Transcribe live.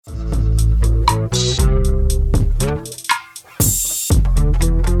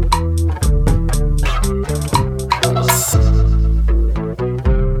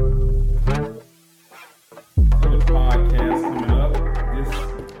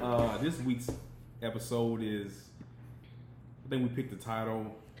This week's episode is, I think we picked the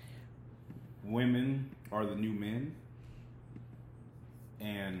title, Women Are the New Men.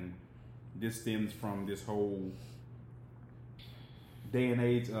 And this stems from this whole day and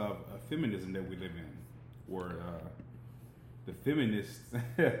age of feminism that we live in, where the feminists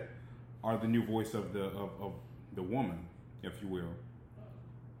are the new voice of the woman, if you will.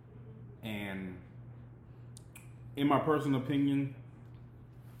 And in my personal opinion,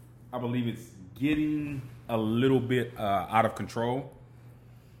 I believe it's getting a little bit out of control,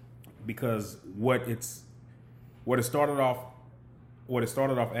 because what it started off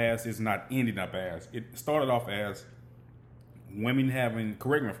as is not ending up as. It started off as women having,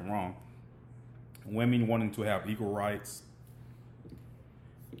 correct me if I'm wrong, women wanting to have equal rights,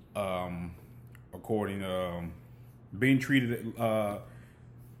 according being treated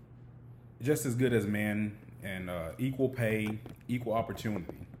just as good as men, and equal pay, equal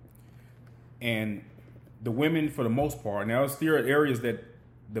opportunity. And the women, for the most part, now there are areas that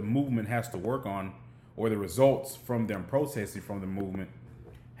the movement has to work on, or the results from them protesting from the movement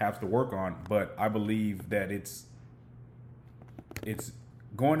have to work on. But I believe that it's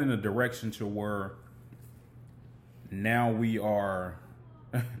going in a direction to where now we are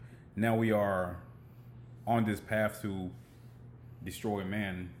on this path to destroy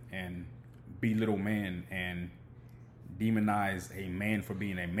man and belittle man and demonize a man for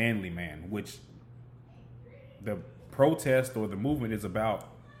being a manly man, which the protest or the movement is about.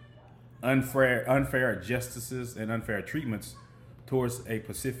 Unfair justices and unfair treatments towards a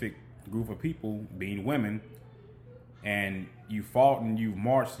specific group of people, being women. And you fought and you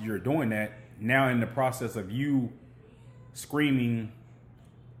marched, you're doing that. Now in the process of you screaming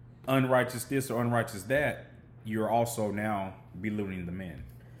unrighteous this or unrighteous that, you're also now belittling the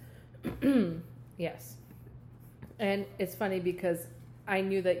men. Yes. And it's funny because I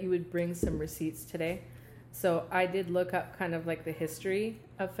knew that you would bring some receipts today. So I did look up kind of like the history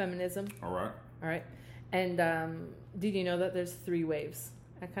of feminism. All right. And did you know that there's 3 waves?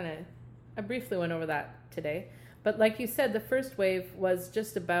 I briefly went over that today. But like you said, the first wave was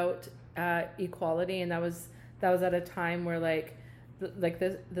just about equality, and that was at a time where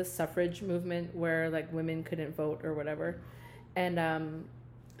the suffrage movement, where like women couldn't vote or whatever. And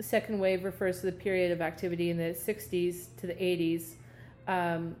the second wave refers to the period of activity in the 60s to the 80s,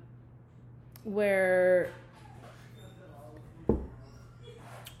 where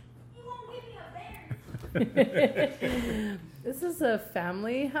this is a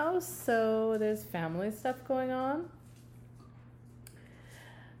family house, so there's family stuff going on.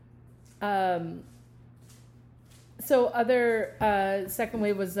 So other second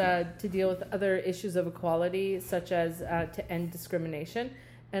wave was to deal with other issues of equality, such as to end discrimination,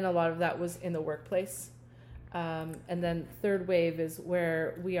 and a lot of that was in the workplace. And then third wave is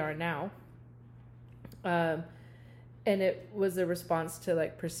where we are now. And it was a response to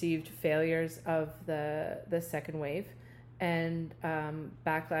like perceived failures of the second wave, and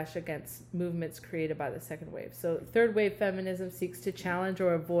backlash against movements created by the second wave. So third wave feminism seeks to challenge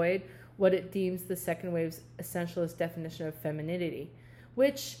or avoid what it deems the second wave's essentialist definition of femininity,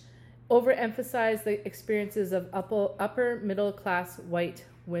 which overemphasize the experiences of upper middle class white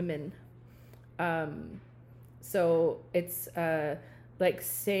women. So it's like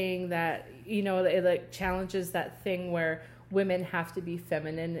saying that, it like challenges that thing where women have to be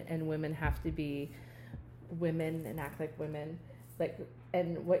feminine and women have to be women and act like women. Like,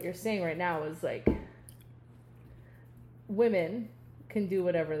 and what you're saying right now is like women can do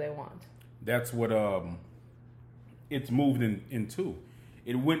whatever they want. That's what it's moved into.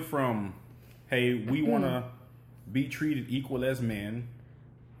 It went from, hey, we want to be treated equal as men,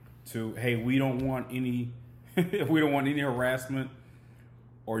 to, hey, we don't want any harassment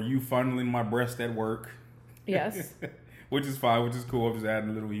or you funneling my breast at work. Yes. Which is fine, which is cool. I'm just adding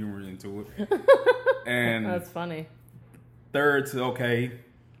a little humor into it. And that's funny. Third, to, okay,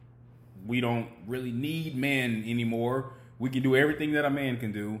 we don't really need men anymore. We can do everything that a man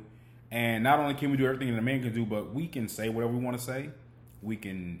can do. And not only can we do everything that a man can do, but we can say whatever we want to say. We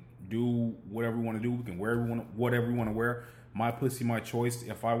can do whatever we want to do. We can wear whatever we want to wear. My pussy, my choice.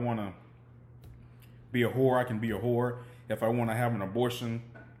 If I want to be a whore, I can be a whore. If I want to have an abortion,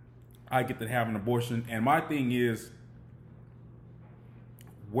 I get to have an abortion. And my thing is,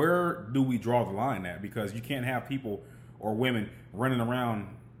 where do we draw the line at? Because you can't have people or women running around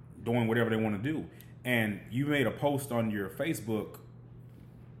doing whatever they want to do. And you made a post on your Facebook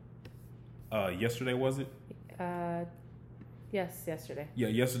yesterday, was it? Yes, yesterday. Yeah,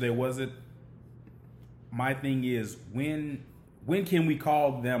 yesterday, was it? My thing is, when can we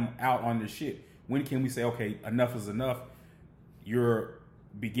call them out on this shit? When can we say, okay, enough is enough? You're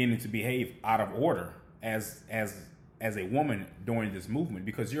beginning to behave out of order as a woman during this movement,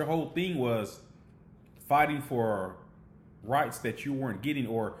 because your whole thing was fighting for rights that you weren't getting,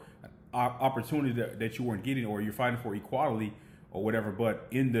 or opportunity that you weren't getting, or you're fighting for equality or whatever.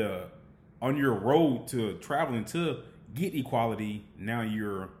 But on your road to traveling to get equality, now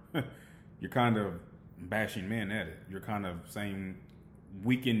you're kind of bashing men at it. You're kind of saying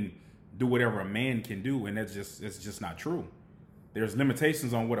we can do whatever a man can do, and it's just not true. There's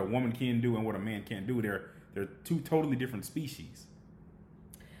limitations on what a woman can do and what a man can't do. They're two totally different species.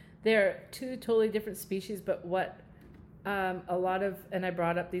 They're two totally different species, but what a lot of, and I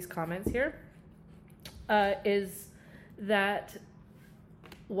brought up these comments here, is that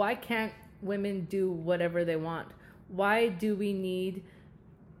why can't women do whatever they want? Why do we need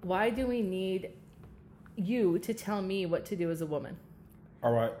you to tell me what to do as a woman?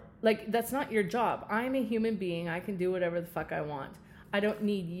 All right. Like, that's not your job. I'm a human being. I can do whatever the fuck I want. I don't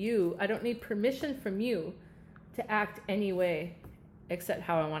need permission from you to act any way except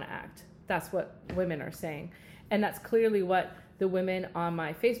how I want to act. That's what women are saying. And that's clearly what the women on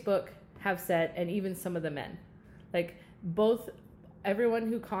my Facebook have said, and even some of the men. Like, everyone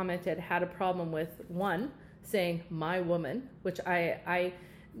who commented had a problem with, one, saying my woman, which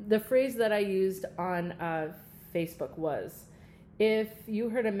the phrase that I used on Facebook was, if you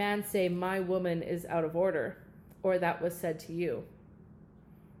heard a man say my woman is out of order, or that was said to you,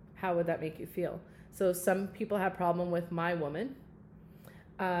 how would that make you feel? So some people have problem with my woman.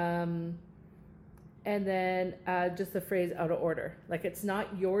 And then just the phrase out of order. Like, it's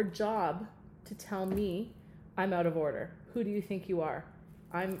not your job to tell me I'm out of order. Who do you think you are?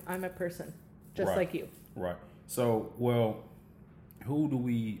 I'm a person, just right. like you. Right. So, well, who do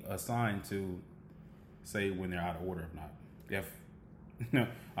we assign to say when they're out of order or not? No,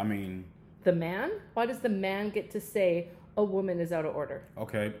 I mean... The man? Why does the man get to say a woman is out of order?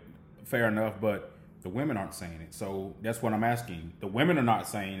 Okay, fair enough, but the women aren't saying it. So that's what I'm asking. The women are not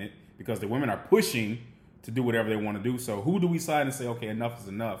saying it because the women are pushing to do whatever they want to do. So who do we side and say, okay, enough is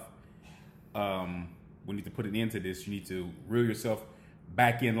enough? We need to put an end to this. You need to reel yourself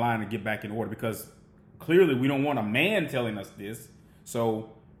back in line and get back in order, because clearly we don't want a man telling us this. So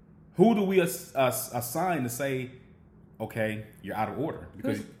who do we assign to say, okay, you're out of order?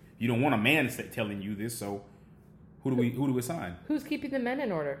 Because you don't want a man telling you this. So who do we assign? Who's keeping the men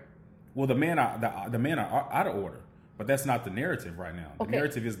in order? Well, the men are out of order, but that's not the narrative right now. The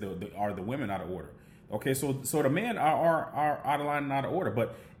narrative is are the women out of order. Okay, so the men are out of line and out of order.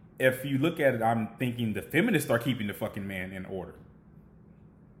 But if you look at it, I'm thinking the feminists are keeping the fucking man in order,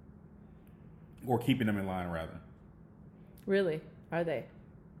 or keeping them in line rather. Really? Are they?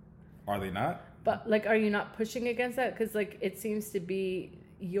 Are they not? But like, are you not pushing against that? Because like, it seems to be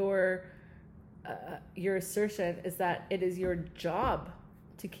your assertion is that it is your job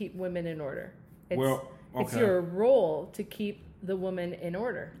to keep women in order. It's your role to keep the woman in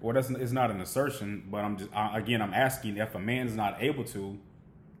order. Well, it's not an assertion, but I'm asking, if a man's not able to,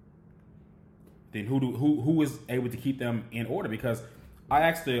 then who is able to keep them in order? Because I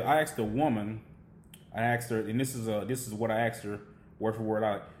asked the woman, and this is what I asked her word for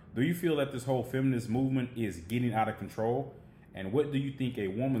word. Do you feel that this whole feminist movement is getting out of control? And what do you think a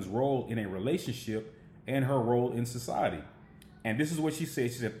woman's role in a relationship and her role in society? And this is what she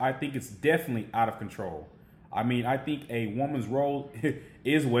said. She said, I think it's definitely out of control. I mean, I think a woman's role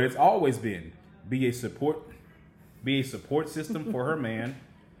is what it's always been. Be a support system for her man,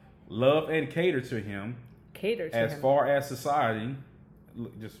 love and cater to him. As far as society,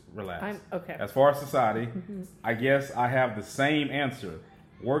 just relax. Okay. As far as society, I guess I have the same answer.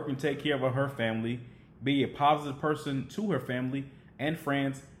 Work and take care of her family, be a positive person to her family and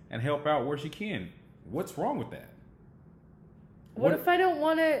friends, and help out where she can. What's wrong with that? What if I don't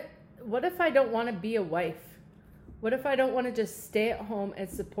want to be a wife? What if I don't want to just stay at home and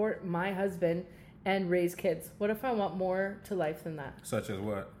support my husband and raise kids? What if I want more to life than that? Such as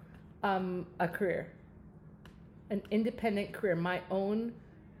what? A career. An independent career. My own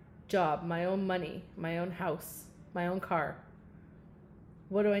job, my own money, my own house, my own car.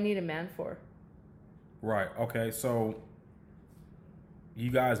 What do I need a man for? Right. Okay. So you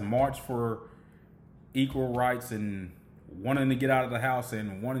guys march for equal rights and wanting to get out of the house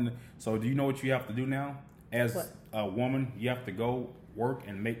and so do you know what you have to do now? As a woman, you have to go work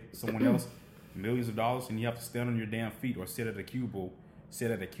and make someone else millions of dollars, and you have to stand on your damn feet or sit at a cubicle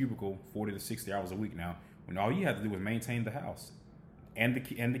 40 to 60 hours a week now, when all you have to do is maintain the house and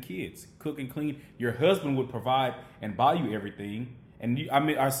the kids, cook and clean. Your husband would provide and buy you everything. And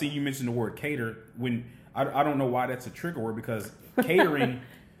I see you mentioned the word cater. When I don't know why that's a trigger word, because catering.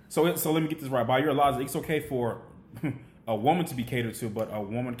 so let me get this right. By your logic, it's okay for a woman to be catered to, but a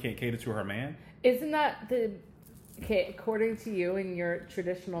woman can't cater to her man? Isn't that according to you and your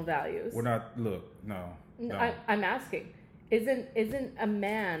traditional values? We're not. Look, no. I'm asking. Isn't a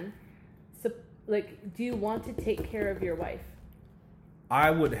man like? Do you want to take care of your wife?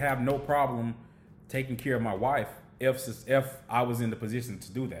 I would have no problem taking care of my wife if I was in the position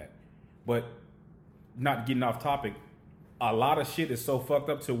to do that. But not getting off topic, a lot of shit is so fucked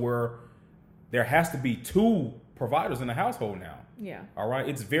up to where there has to be two providers in the household now. Yeah. All right.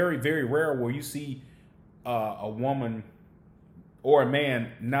 It's very, very rare where you see a woman or a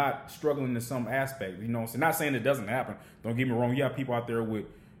man not struggling in some aspect. You know, so not saying it doesn't happen. Don't get me wrong. You have people out there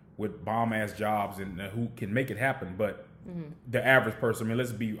with bomb ass jobs and who can make it happen, but the average person, I mean,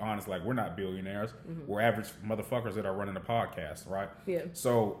 let's be honest, like, we're not billionaires. We're average motherfuckers that are running a podcast, right? Yeah.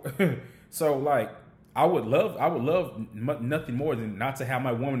 So like, I would love nothing more than not to have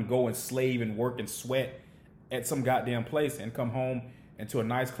my woman go and slave and work and sweat at some goddamn place and come home into a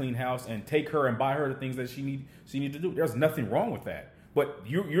nice clean house and take her and buy her the things that she need to do. There's nothing wrong with that. But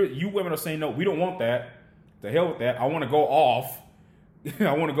you women are saying, no, we don't want that. The hell with that. I want to go off.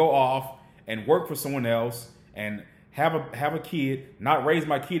 I want to go off and work for someone else and have a kid, not raise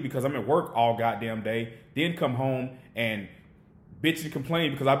my kid because I'm at work all goddamn day, then come home and bitch and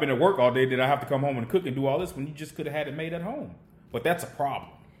complain because I've been at work all day, then I have to come home and cook and do all this when you just could have had it made at home. But that's a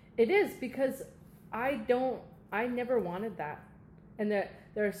problem. It is, because I never wanted that. And there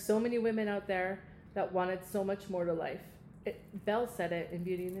are so many women out there that wanted so much more to life. Belle said it in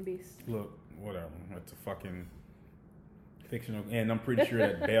Beauty and the Beast. Look, whatever. It's a fucking fictional, and I'm pretty sure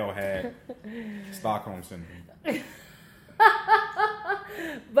that Belle had Stockholm syndrome.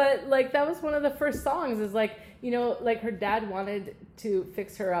 But like, that was one of the first songs, is like, you know, like her dad wanted to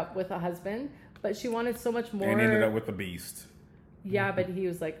fix her up with a husband, but she wanted so much more. And ended up with the beast. Yeah, but he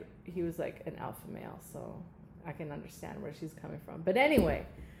was like an alpha male, so I can understand where she's coming from. But anyway,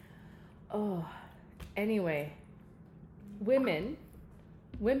 women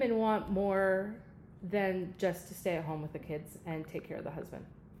want more than just to stay at home with the kids and take care of the husband,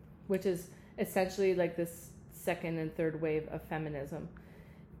 which is essentially like this second and third wave of feminism.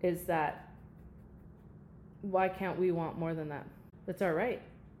 Is that, why can't we want more than that? That's our right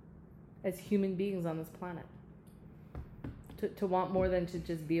as human beings on this planet, to want more than to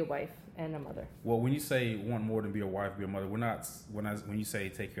just be a wife and a mother. Well, when you say want more than be a wife, be a mother, when you say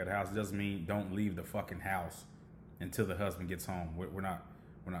take care of the house, it doesn't mean don't leave the fucking house until the husband gets home. We're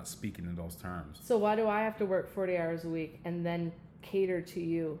not speaking in those terms. So why do I have to work 40 hours a week and then cater to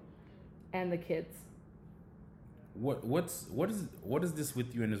you and the kids? What is this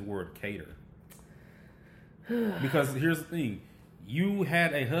with you in this word cater? Because here's the thing. You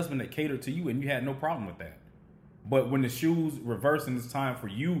had a husband that catered to you and you had no problem with that. But when the shoes reverse and it's time for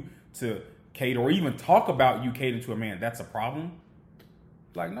you to cater or even talk about you catering to a man, that's a problem.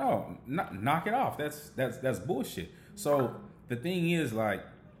 Like, no, knock it off. That's bullshit. So the thing is, like,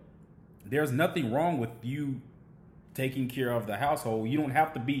 there's nothing wrong with you taking care of the household. You don't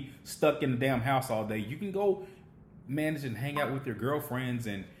have to be stuck in the damn house all day. You can go manage and hang out with your girlfriends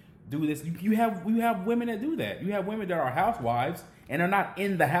and do this. You have women that do that. You have women that are housewives and are not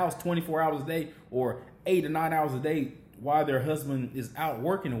in the house 24 hours a day or 8 to 9 hours a day while their husband is out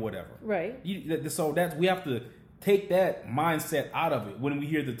working or whatever. Right. So we have to take that mindset out of it when we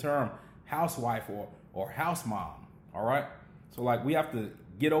hear the term housewife or house mom. All right. So like, we have to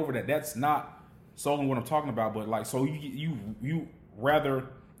get over that. That's not solely what I'm talking about. But like, so you rather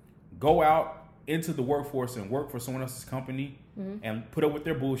go out into the workforce and work for someone else's company and put up with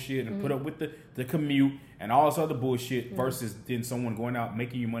their bullshit and put up with the commute and all this other bullshit versus then someone going out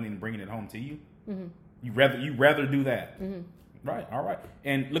making you money and bringing it home to you. You rather do that. Right. All right.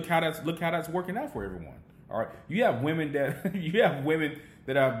 And look how that's working out for everyone. All right. You have women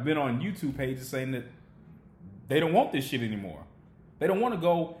that have been on YouTube pages saying that they don't want this shit anymore. They don't want to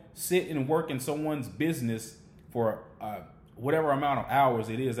go sit and work in someone's business for whatever amount of hours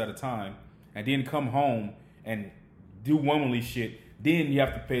it is at a time, and then come home and do womanly shit. Then you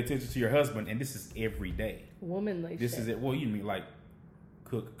have to pay attention to your husband, and this is every day. Womanly this shit. Is it. Well, you mean like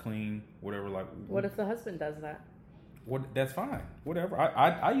cook, clean, whatever. Like, what if the husband does that? That's fine. Whatever.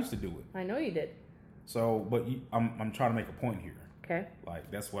 I used to do it. I know you did. So, but I'm trying to make a point here. Okay.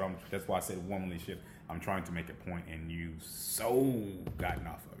 Like, that's why I said womanly shit. I'm trying to make a point, and you so gotten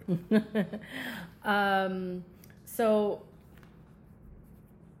off of it. So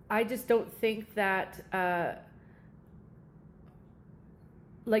I just don't think that,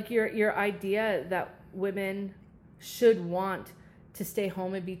 like, your idea that women should want to stay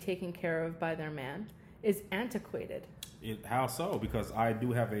home and be taken care of by their man is antiquated. How so? Because I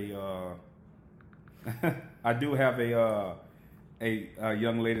do have I do have a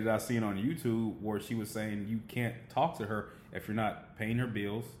young lady that I seen on YouTube where she was saying you can't talk to her if you're not paying her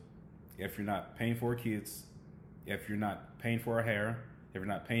bills, if you're not paying for her kids, if you're not paying for her hair, if you're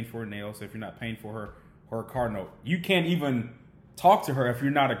not paying for her nails, if you're not paying for her car note. You can't even talk to her if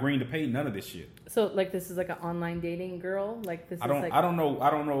you're not agreeing to pay none of this shit. So like this is like an online dating girl? Like this I don't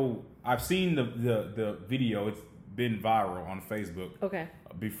know. I've seen the video. It's been viral on Facebook. Okay.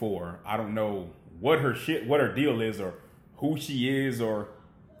 Before. I don't know what her deal is or who she is or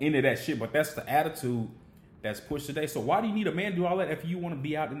any of that shit, but that's the attitude that's pushed today. So why do you need a man to do all that if you want to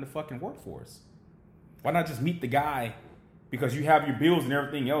be out in the fucking workforce? Why not just meet the guy because you have your bills and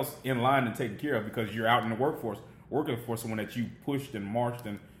everything else in line and taken care of because you're out in the workforce working for someone that you pushed and marched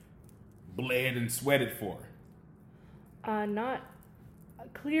and bled and sweated for? Not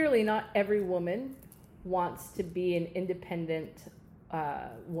every woman wants to be an independent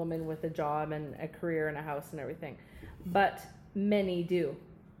woman with a job and a career and a house and everything, but many do.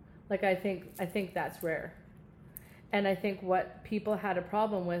 Like I think that's rare, and I think what people had a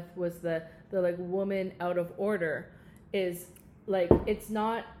problem with was the like woman out of order is like it's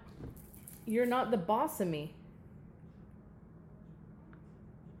not, you're not the boss of me.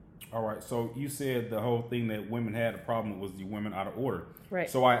 All right, so you said the whole thing that women had a problem with was the women out of order. Right.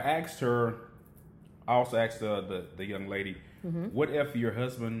 So I also asked the young lady, what if your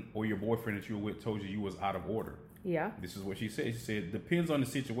husband or your boyfriend that you were with told you was out of order? Yeah. This is what she said. She said, depends on the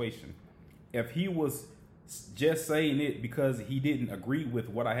situation. If he was just saying it because he didn't agree with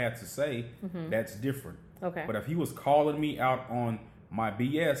what I had to say, that's different. Okay. But if he was calling me out on my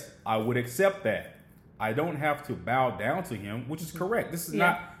BS, I would accept that. I don't have to bow down to him, which is correct. This is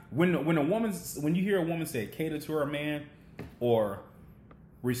not when you hear a woman say cater to her man or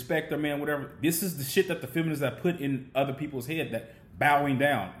respect her man, whatever. This is the shit that the feminists have put in other people's head, that bowing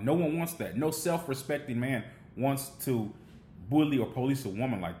down. No one wants that. No self-respecting man wants to bully or police a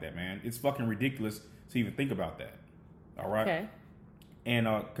woman like that, man. It's fucking ridiculous to even think about that. All right. Okay. And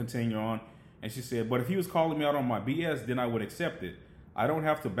continue on. And she said, but if he was calling me out on my BS, then I would accept it. I don't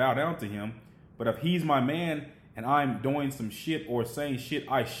have to bow down to him. But if he's my man and I'm doing some shit or saying shit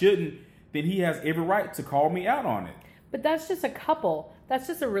I shouldn't, then he has every right to call me out on it. But that's just a couple. That's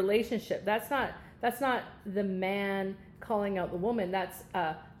just a relationship. That's not the man calling out the woman. That's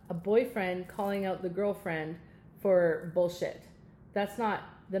a boyfriend calling out the girlfriend for bullshit. That's not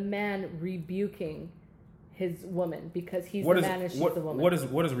the man rebuking his woman because he's the man and she's the woman. What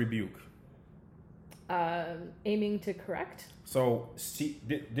is rebuke? Aiming to correct. So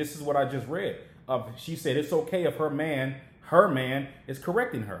this is what I just read. She said it's okay if her man is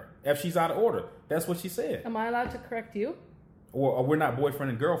correcting her if she's out of order. That's what she said. Am I allowed to correct you? Or we're not boyfriend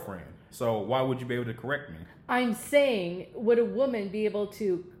and girlfriend. So why would you be able to correct me? I'm saying, would a woman be able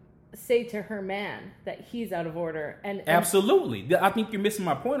to say to her man that he's out of order? And absolutely. I think you're missing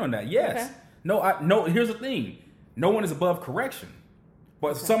my point on that. Yes. Okay. No. Here's the thing. No one is above correction,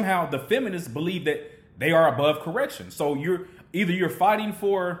 but somehow the feminists believe that they are above correction. So you're fighting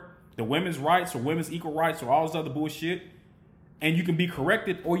for the women's rights or women's equal rights or all this other bullshit, and you can be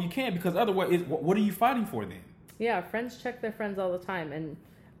corrected or you can't, because otherwise, what are you fighting for then? Yeah, friends check their friends all the time, and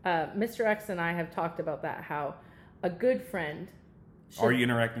Mr. X and I have talked about that. How a good friend. Are you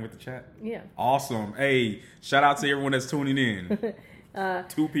interacting with the chat? Yeah. Awesome. Hey, shout out to everyone that's tuning in.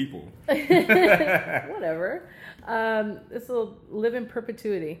 2 people. Whatever. This will live in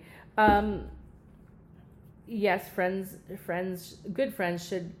perpetuity. Yes, good friends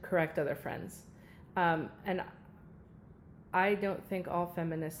should correct other friends. And I don't think all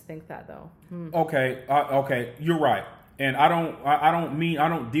feminists think that, though. Okay, you're right. And I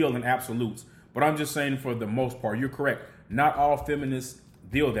don't deal in absolutes, but I'm just saying for the most part, you're correct. Not all feminists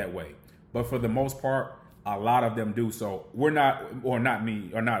deal that way, but for the most part, a lot of them do. So we're not, or not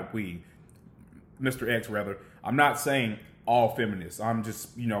me, or not we, Mr. X rather. I'm not saying all feminists. I'm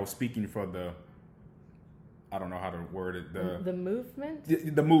just, speaking for the, I don't know how to word it. The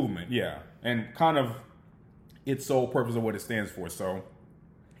movement? The movement, yeah. And kind of its sole purpose of what it stands for. So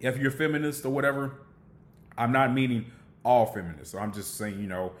if you're feminist or whatever, I'm not meaning all feminists. So I'm just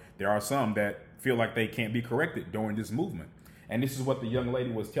saying, there are some that feel like they can't be corrected during this movement. And this is what the young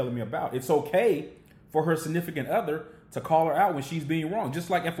lady was telling me about. It's okay for her significant other to call her out when she's being wrong. Just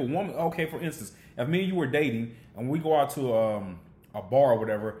like if a woman, okay, for instance, if me and you were dating and we go out to a bar or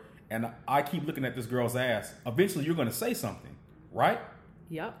whatever, and I keep looking at this girl's ass, eventually you're going to say something, right?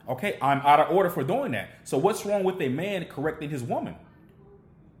 Yep. Okay, I'm out of order for doing that. So what's wrong with a man correcting his woman?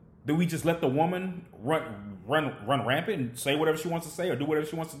 Do we just let the woman run rampant and say whatever she wants to say or do whatever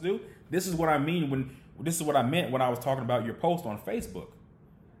she wants to do? This is what I mean this is what I meant when I was talking about your post on Facebook.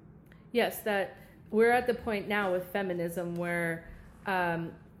 Yes, that we're at the point now with feminism where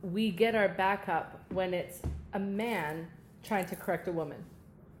we get our back up when it's a man trying to correct a woman.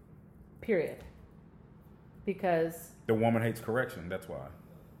 Period. Because the woman hates correction. That's why.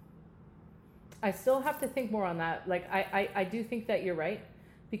 I still have to think more on that. Like I do think that you're right,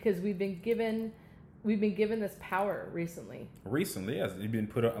 because we've been given this power recently. Recently, yes, it's been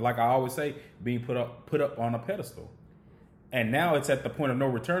put up. Like I always say, being put up on a pedestal. And now it's at the point of no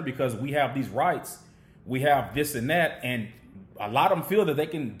return because we have these rights, we have this and that, and a lot of them feel that they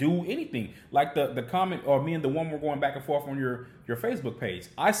can do anything. Like the comment, or me and the woman were going back and forth on your Facebook page.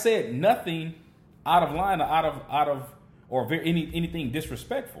 I said nothing out of line, or anything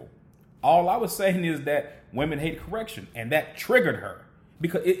disrespectful. All I was saying is that women hate correction, and that triggered her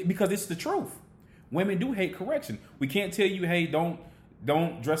because it's the truth. Women do hate correction. We can't tell you, hey, don't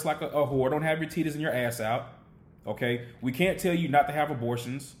dress like a whore, don't have your titties and your ass out. Okay, we can't tell you not to have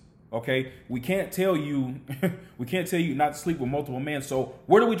abortions. Okay, we can't tell you not to sleep with multiple men. So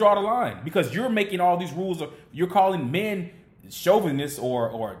where do we draw the line? Because you're making all these rules. You're calling men chauvinists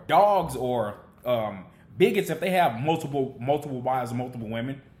or dogs or bigots if they have multiple wives and multiple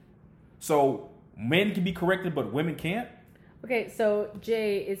women. So men can be corrected, but women can't. Okay, so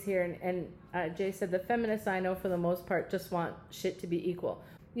Jay is here, and Jay said the feminists I know for the most part just want shit to be equal.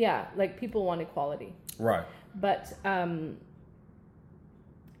 Yeah, like people want equality. Right. But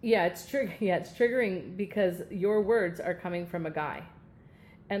it's triggering because your words are coming from a guy,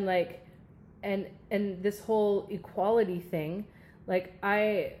 and like, and this whole equality thing, like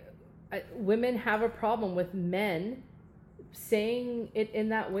women have a problem with men saying it in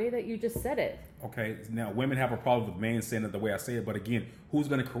that way that you just said it. Okay, now women have a problem with men saying it the way I say it, but again, who's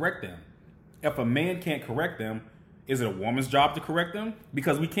going to correct them? If a man can't correct them, is it a woman's job to correct them?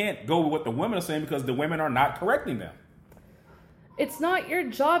 Because we can't go with what the women are saying because the women are not correcting them. It's not your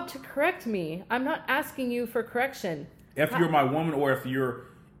job to correct me. I'm not asking you for correction. If you're my woman, or if you're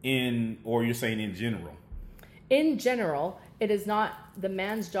you're saying in general. In general, it is not the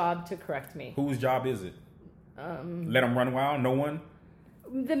man's job to correct me. Whose job is it? Let them run wild? No one?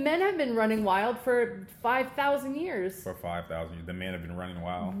 The men have been running wild for 5,000 years. For 5,000 years. The men have been running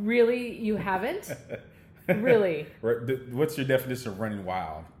wild. Really? You haven't? Really? What's your definition of running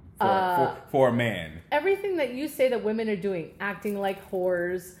wild for a man? Everything that you say that women are doing, acting like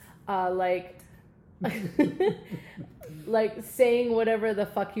whores, like like saying whatever the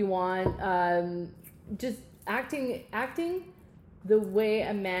fuck you want, just acting the way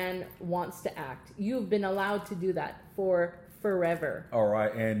a man wants to act. You've been allowed to do that for forever. All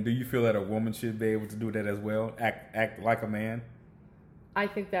right, and do you feel that a woman should be able to do that as well? Act like a man? I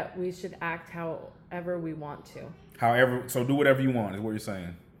think that we should act however we want to. So do whatever you want is what you're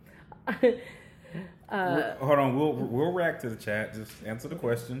saying. Hold on, we'll react to the chat. Just answer the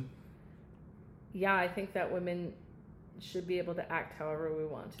question. Yeah, I think that women should be able to act however we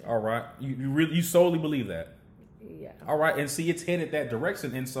want to. All right, you solely believe that? Yeah. All right, and see, it's headed that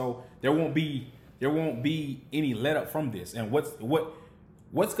direction, and so there won't be any let up from this. And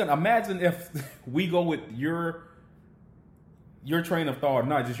what's gonna imagine if we go with your train of thought,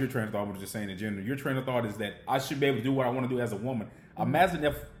 not just your train of thought, but just saying in general. Your train of thought is that I should be able to do what I want to do as a woman. Imagine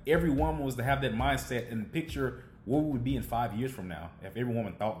if every woman was to have that mindset and picture what we would be in 5 years from now if every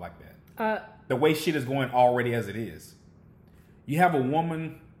woman thought like that. The way shit is going already as it is. You have a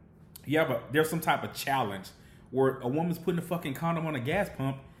woman, there's some type of challenge where a woman's putting a fucking condom on a gas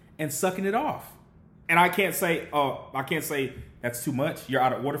pump and sucking it off. And I can't say that's too much. You're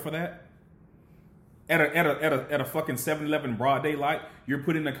out of order for that. At a fucking 7-Eleven broad daylight, you're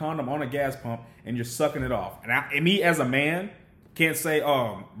putting a condom on a gas pump and you're sucking it off. And me as a man can't say,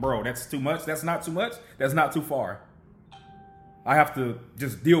 bro, that's too much. That's not too much. That's not too far. I have to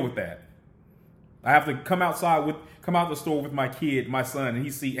just deal with that. I have to come out the store with my kid, my son, and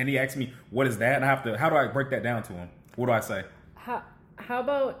he asks me, what is that? And how do I break that down to him? What do I say? How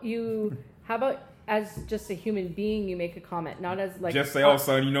about as just a human being, you make a comment, not as like... Just say,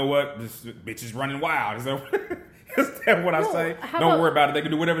 son, you know what? This bitch is running wild. Is that what I say? Don't worry about it. They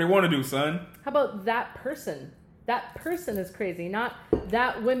can do whatever they want to do, son. How about that person? That person is crazy, not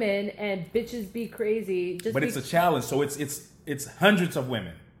that women and bitches be crazy. It's a challenge, so it's hundreds of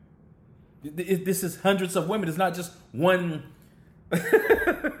women. This is hundreds of women. It's not just one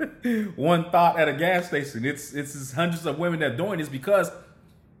thought at a gas station. It's hundreds of women that are doing this because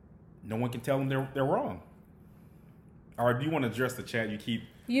no one can tell them they're wrong. All right, do you want to address the chat? You keep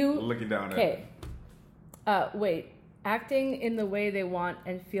looking down at it. Okay. Wait. Acting in the way they want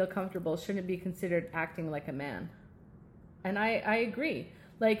and feel comfortable shouldn't be considered acting like a man. And I agree.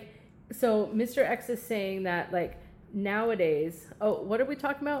 Like, so Mr. X is saying that, like, nowadays, what are we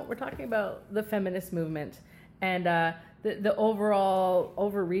talking about? We're talking about the feminist movement. And the overall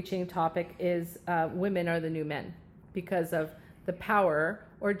overreaching topic is women are the new men because of the power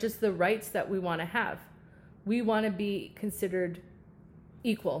or just the rights that we want to have. We want to be considered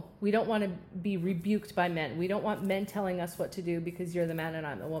equal. We don't want to be rebuked by men. We don't want men telling us what to do because you're the man and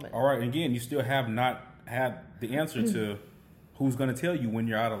I'm the woman. All right. Again, you still have not had the answer to who's going to tell you when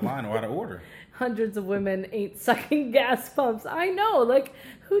you're out of line or out of order. Hundreds of women ain't sucking gas pumps. I know. Like,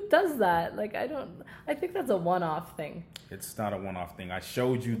 who does that? Like, I think that's a one-off thing. It's not a one-off thing. I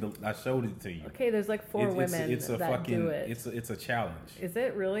showed it to you. Okay, there's like four women that do it. It's a challenge. Is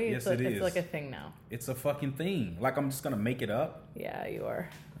it really? Yes, it is. It's like a thing now. It's a fucking thing. Like, I'm just going to make it up? Yeah, you are.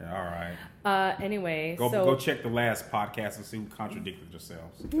 Yeah, all right. Anyway, go check the last podcast and see who contradicted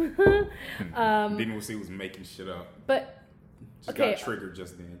yourselves. Then we'll see who's making shit up. But just got triggered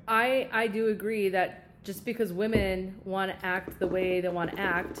just then. I do agree that just because women want to act the way they want to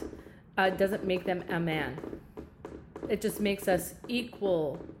act doesn't make them a man. It just makes us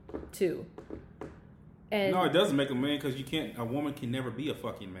equal to. And no, it doesn't make a man because a woman can never be a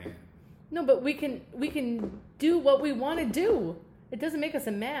fucking man. No, but we can do what we want to do. It doesn't make us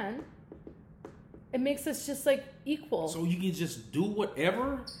a man. It makes us just like equal. So you can just do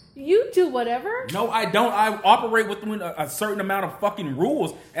whatever? You do whatever? No, I don't. I operate within a certain amount of fucking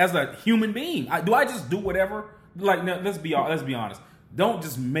rules as a human being. Do I just do whatever? Like, no, let's be honest. Don't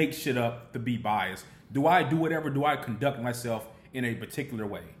just make shit up to be biased. Do I do whatever? Do I conduct myself in a particular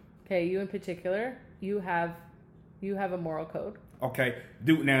way? Okay, you in particular, you have a moral code. Okay,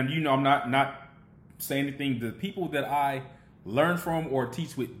 now you know I'm not saying anything. The people that I learn from or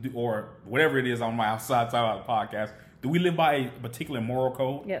teach with or whatever it is on my outside side of the podcast, do we live by a particular moral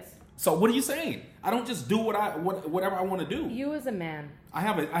code? Yes. So what are you saying? I don't just do whatever I want to do. You as a man. I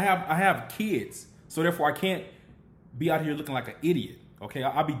have kids, so therefore I can't be out here looking like an idiot. Okay,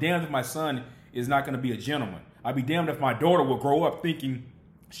 I'll be damned if my son is not going to be a gentleman. I'll be damned if my daughter will grow up thinking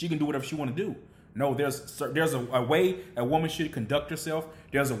she can do whatever she want to do. No, there's a way a woman should conduct herself.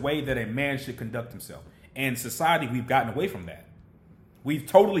 There's a way that a man should conduct himself. And society, we've gotten away from that. We've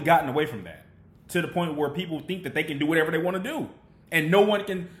totally gotten away from that to the point where people think that they can do whatever they want to do, and no one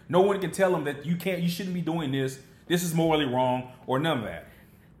can tell them that you shouldn't be doing this. This is morally wrong or none of that.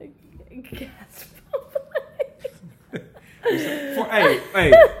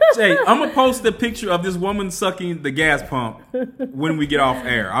 Jay, I'm gonna post a picture of this woman sucking the gas pump when we get off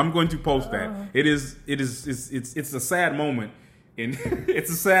air. I'm going to post that. It's a sad moment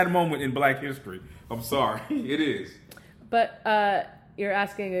it's a sad moment in Black history. I'm sorry, it is. But you're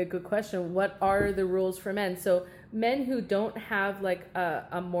asking a good question. What are the rules for men? So men who don't have like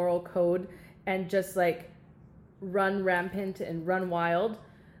a moral code and just like run rampant and run wild,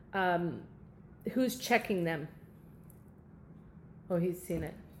 who's checking them? Oh, he's seen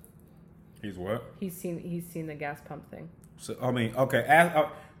it. He's what? He's seen the gas pump thing. So I mean, okay.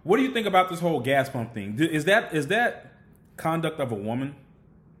 What do you think about this whole gas pump thing? Is that conduct of a woman?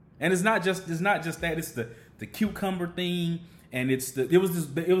 And it's not just that. It's the cucumber thing, and it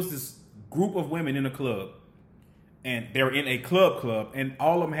was this group of women in a club, and they were in a club, and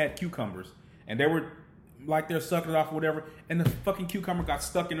all of them had cucumbers, and they were like they're sucking it off or whatever, and the fucking cucumber got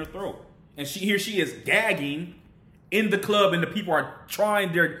stuck in her throat, and she is gagging in the club, and the people are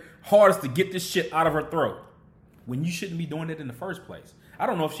trying their hardest to get this shit out of her throat when you shouldn't be doing it in the first place. I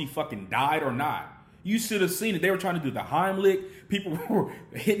don't know if she fucking died or not. You should have seen it. They were trying to do the Heimlich. People were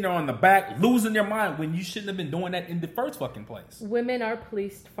hitting her on the back, losing their mind when you shouldn't have been doing that in the first fucking place. Women are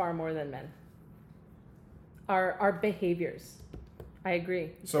policed far more than men. Our behaviors. I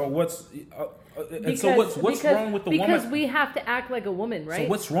agree. So what's wrong with the woman? Because we have to act like a woman, right? So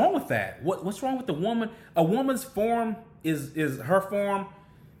what's wrong with that? What's wrong with the woman? A woman's form is her form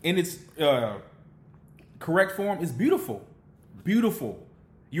in its correct form is beautiful. Beautiful.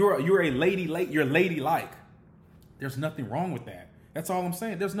 You're a lady. You're ladylike. There's nothing wrong with that. That's all I'm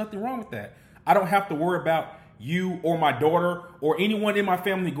saying. There's nothing wrong with that. I don't have to worry about you or my daughter or anyone in my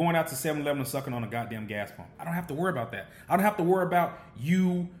family going out to 7-Eleven and sucking on a goddamn gas pump. I don't have to worry about that. I don't have to worry about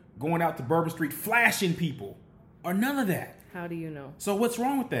you going out to Bourbon Street flashing people or none of that. How do you know? So what's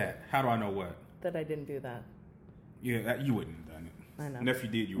wrong with that? How do I know what? That I didn't do that. Yeah, you wouldn't have done it. I know. And if you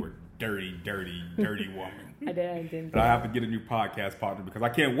did, you were a dirty woman. I didn't. But I have to get a new podcast partner because I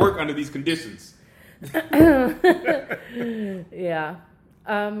can't work under these conditions. Yeah.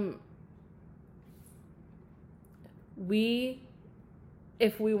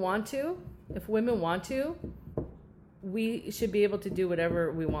 If women want to, we should be able to do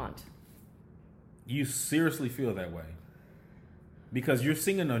whatever we want. You seriously feel that way? Because you're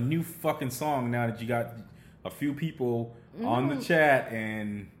singing a new fucking song now that you got a few people on the chat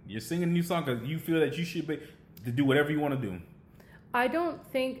and you're singing a new song because you feel that you should be to do whatever you want to do. I don't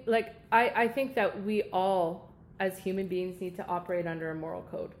think, like, I think that we all, as human beings, need to operate under a moral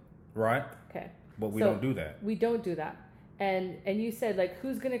code. Right. Okay. But we don't do that. We don't do that. And you said, like,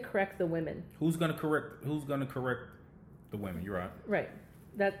 who's going to correct the women? Who's going to correct the women? You're right. Right.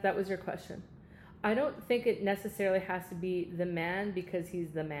 That was your question. I don't think it necessarily has to be the man because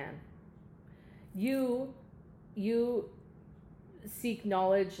he's the man. You seek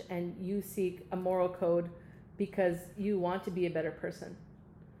knowledge and you seek a moral code because you want to be a better person.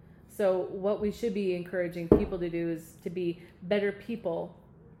 So what we should be encouraging people to do is to be better people,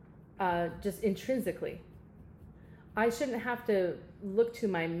 just intrinsically. I shouldn't have to look to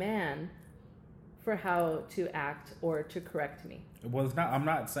my man for how to act or to correct me. Well, it's not. I'm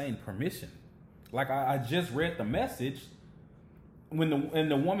not saying permission. Like I just read the message when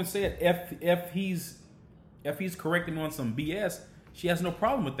the woman said if he's correcting on some BS, she has no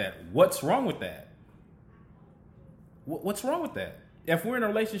problem with that. What's wrong with that? What's wrong with that? If we're in a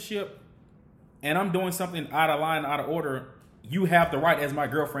relationship and I'm doing something out of line, out of order, you have the right as my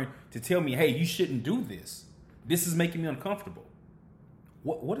girlfriend to tell me, hey, you shouldn't do this. This is making me uncomfortable.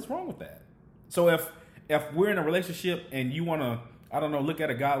 What is wrong with that? So if we're in a relationship and you want to, I don't know, look at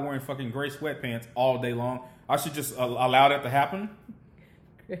a guy wearing fucking gray sweatpants all day long, I should just allow that to happen?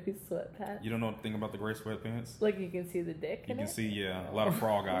 Gray sweatpants? You don't know anything about the gray sweatpants? Like you can see the dick You in can it? see, yeah, a lot of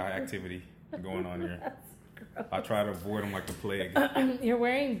frog eye activity going on here. That's I try to avoid them like the plague. You're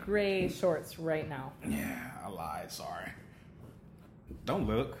wearing gray shorts right now. Yeah, I lied. Sorry. Don't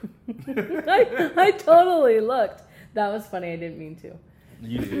look. I totally looked. That was funny. I didn't mean to.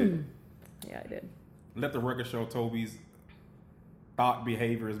 You did. Yeah, I did. Let the record show Toby's thought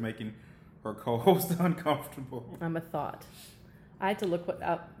behavior is making her co-host uncomfortable. I'm a thought. I had to look what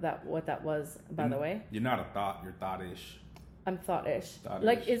that was, by the way. You're not a thought. You're thought-ish. I'm thought-ish. Thought-ish.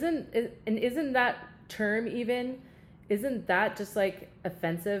 Like, isn't that term isn't that just like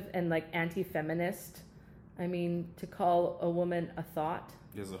offensive and like anti-feminist? I mean, to call a woman a thought.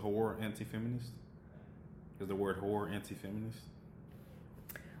 Is a whore anti-feminist? Is the word whore anti-feminist?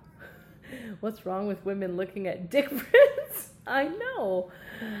 What's wrong with women looking at dick prints? I know.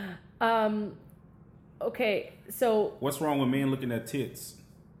 Okay, so what's wrong with men looking at tits?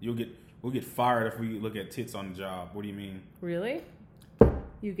 We'll get fired if we look at tits on the job. What do you mean? Really?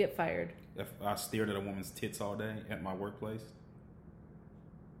 You get fired. If I stared at a woman's tits all day at my workplace?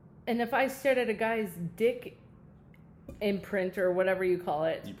 And if I stared at a guy's dick imprint or whatever you call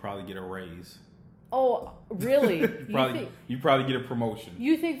it, you probably get a raise. Oh, really? you probably get a promotion.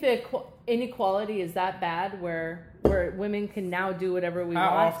 You think the inequality is that bad where women can now do whatever we want?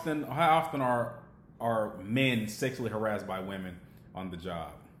 How often are men sexually harassed by women on the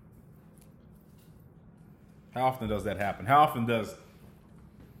job? How often does that happen? How often does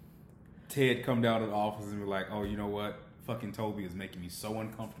Ted come down to the office and be like, oh, you know what? Fucking Toby is making me so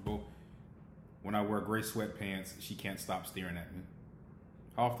uncomfortable. When I wear gray sweatpants, she can't stop staring at me.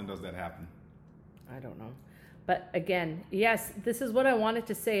 How often does that happen? I don't know. But again, yes, this is what I wanted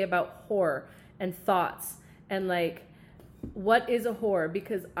to say about whore and thoughts and like, what is a whore?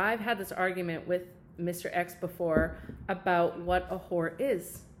 Because I've had this argument with Mr. X before about what a whore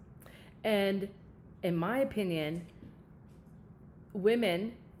is. And in my opinion,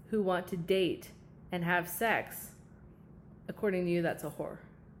 women who want to date and have sex, according to you, that's a whore.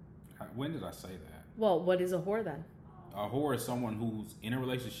 When did I say that? Well, what is a whore then? A whore is someone who's in a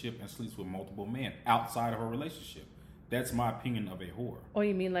relationship and sleeps with multiple men outside of a relationship. That's my opinion of a whore. Oh,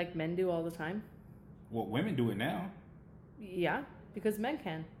 you mean like men do all the time? Well, women do it now. Yeah, because men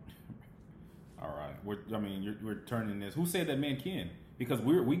can. All right. We're turning this. Who said that men can? Because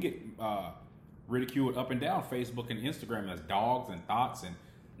we get ridiculed up and down Facebook and Instagram as dogs and thoughts and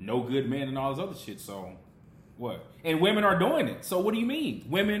no good men and all this other shit. So what? And women are doing it. So what do you mean?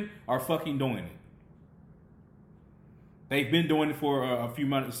 Women are fucking doing it. They've been doing it for a few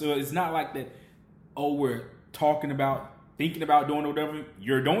months. So it's not like that, oh, we're thinking about doing whatever.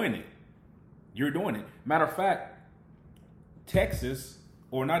 You're doing it. You're doing it. Matter of fact, Texas,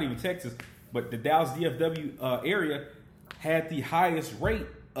 or not even Texas, but the Dallas DFW area had the highest rate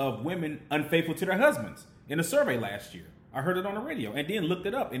of women unfaithful to their husbands in a survey last year. I heard it on the radio and then looked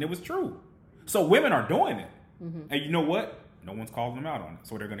it up, and it was true. So women are doing it. Mm-hmm. And you know what? No one's calling them out on it.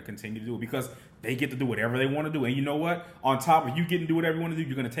 So they're going to continue to do it because they get to do whatever they want to do. And you know what? On top of you getting to do whatever you want to do,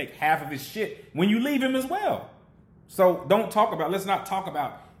 you're going to take half of his shit when you leave him as well. So let's not talk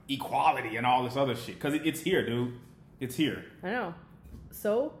about equality and all this other shit because it's here, dude. It's here. I know.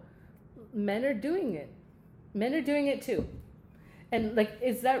 So men are doing it. Men are doing it too. And like,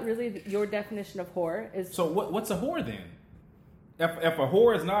 is that really your definition of whore? Is So what's a whore then? If a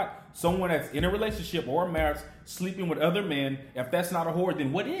whore is not someone that's in a relationship or a marriage, sleeping with other men, if that's not a whore,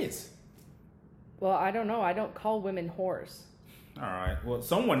 then what is? Well, I don't know. I don't call women whores. All right. Well,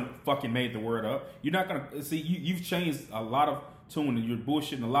 someone fucking made the word up. You're not gonna see. You've changed a lot of tune, and you're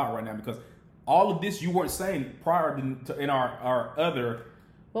bullshitting a lot right now because all of this you weren't saying prior to in our other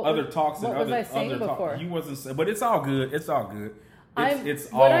talks and what other was I saying other before? You wasn't saying, but it's all good. It's all good.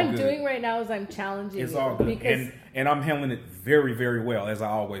 It's all what I'm good. doing right now is I'm challenging It's you all good, because and I'm handling it very, very well as I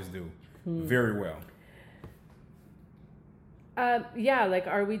always do. Very well. yeah, like,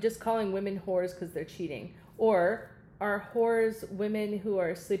 are we just calling women whores because they're cheating, or are whores women who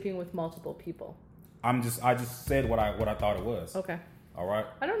are sleeping with multiple people? I just said what I thought it was. Okay. All right.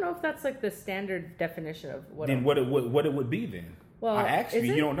 I don't know if that's like the standard definition of what. Then what it would be then? Well, I asked you.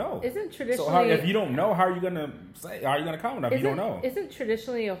 You don't know. Isn't traditionally? So if you don't know, how are you gonna say? How are you gonna comment if you don't know? Isn't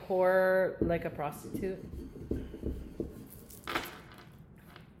traditionally a whore like a prostitute?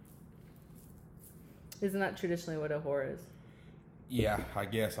 Isn't that traditionally what a whore is? Yeah, I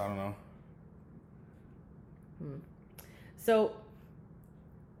guess. I don't know. So,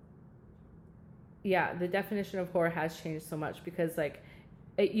 yeah, the definition of whore has changed so much because, like,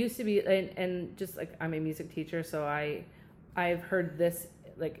 it used to be, and just like I'm a music teacher, so I've heard this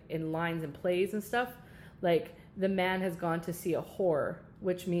like in lines and plays and stuff. Like, the man has gone to see a whore,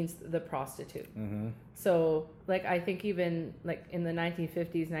 which means the prostitute. Mm-hmm. So, like, I think even like in the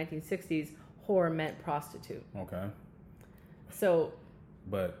 1950s, 1960s, whore meant prostitute. Okay. So,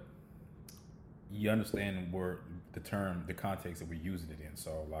 but you understand where the context that we're using it in.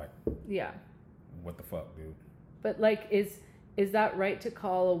 So, like, yeah. What the fuck, dude? But like, is that right to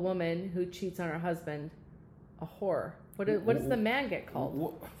call a woman who cheats on her husband a whore? What does the man get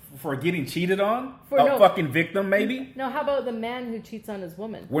called? For getting cheated on? No, fucking victim, maybe? No, how about the man who cheats on his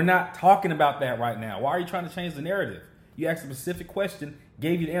woman? We're not talking about that right now. Why are you trying to change the narrative? You asked a specific question,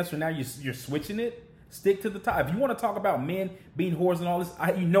 gave you the answer, now you're switching it? Stick to the top. If you want to talk about men being whores and all this,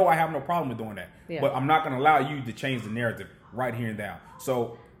 I have no problem with doing that. Yeah. But I'm not going to allow you to change the narrative right here and now.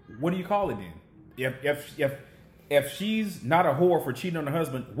 So what do you call it then? If she's not a whore for cheating on her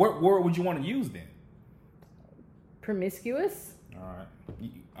husband, what word would you want to use then? Promiscuous. All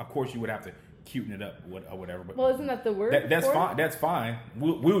right. Of course, you would have to cuten it up or whatever. But well, isn't that the word? That's fine. That's fine.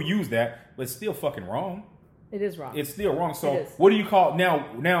 We'll use that, but it's still fucking wrong. It is wrong. It's still wrong. So what do you call now?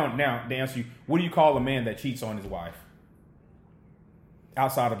 To answer you, what do you call a man that cheats on his wife?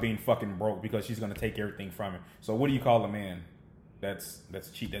 Outside of being broke because she's going to take everything from him. So what do you call a man that's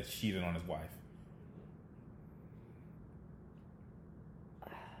cheating on his wife?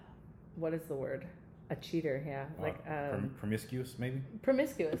 What is the word? A cheater, yeah. Like promiscuous, maybe.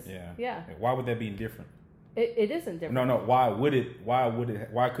 Promiscuous. Yeah. Why would that be indifferent? It isn't different. No. Why would it?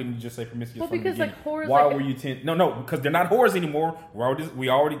 Why couldn't you just say promiscuous? Well, from because the beginning? like whores. Why were you No, because they're not whores anymore. We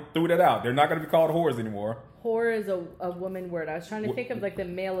already threw that out. They're not going to be called whores anymore. Whore is a woman word. I was trying to think of like the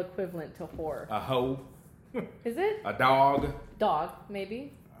male equivalent to whore. A hoe. Is it? A dog. Dog,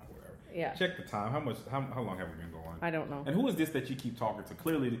 maybe. Whatever. Yeah. Check the time. How long have we been going? I don't know. And who is this that you keep talking to?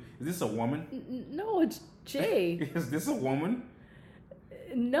 Clearly, is this a woman? No, it's Jay. Is this a woman?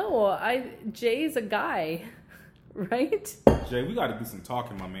 No, Jay's a guy, right? Jay, we got to do some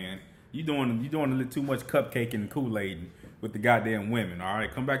talking, my man. You doing a little too much cupcake and Kool-Aid with the goddamn women. All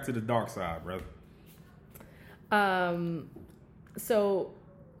right, come back to the dark side, brother. So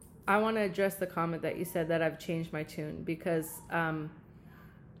I want to address the comment that you said that I've changed my tune because,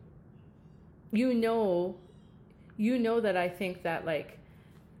 you know that I think that like,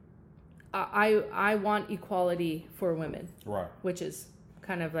 I want equality for women, right? Which is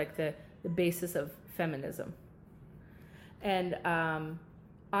kind of like the basis of feminism. And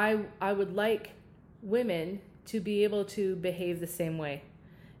I would like women to be able to behave the same way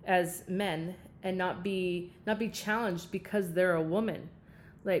as men and not be challenged because they're a woman.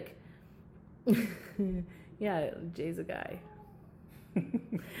 Like, yeah, Jay's a guy.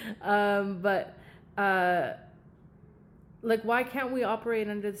 But like, why can't we operate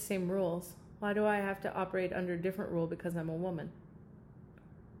under the same rules? Why do I have to operate under a different rule because I'm a woman?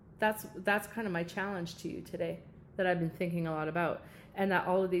 That's kind of my challenge to you today that I've been thinking a lot about, and that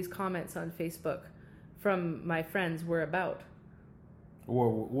all of these comments on Facebook from my friends were about.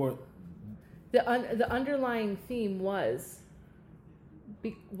 What? The underlying theme was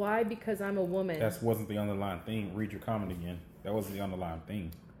why? Because I'm a woman. That wasn't the underlying theme. Read your comment again. That wasn't the underlying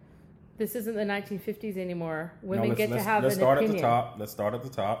theme. This isn't the 1950s anymore. Women get to have let's an start opinion. At the top. Let's start at the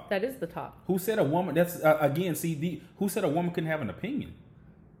top. That is the top. Who said a woman? That's again. See, who said a woman couldn't have an opinion?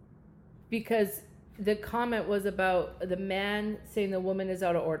 Because the comment was about the man saying the woman is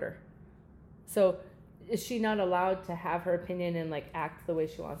out of order. So is she not allowed to have her opinion and like act the way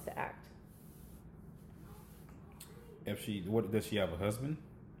she wants to act? What does she have a husband?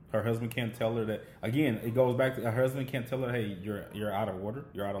 Her husband can't tell her that. Again, it goes back to her husband can't tell her, hey, you're out of order,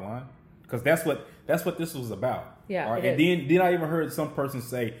 you're out of line, because that's what this was about. Yeah. All right? And then I even heard some person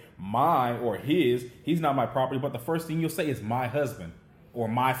say my or his. He's not my property, but the first thing you'll say is my husband or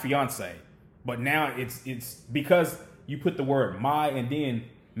my fiance. But now it's because you put the word my and then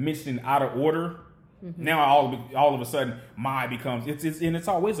mentioning out of order. Mm-hmm. Now all of a sudden my becomes it's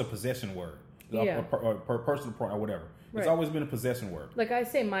always a possession word. Yeah. Per personal or whatever. It's always been a possession word. Like I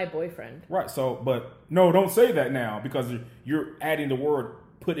say my boyfriend. Right. So, but no, don't say that now because you're adding the word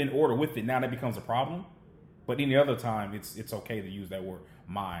put in order with it. Now that becomes a problem. But any other time, it's okay to use that word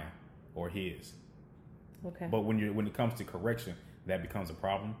my or his. Okay. But when it comes to correction, that becomes a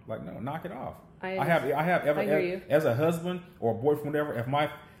problem. Like, no, knock it off. I have as a husband or a boyfriend, whatever. If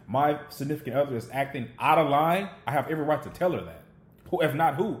my significant other is acting out of line, I have every right to tell her that. If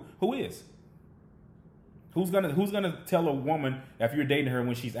not, who is? Who's gonna tell a woman if you're dating her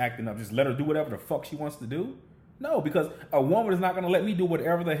when she's acting up, just let her do whatever the fuck she wants to do? No, because a woman is not gonna let me do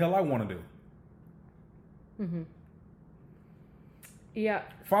whatever the hell I want to do. Mm-hmm. Yeah.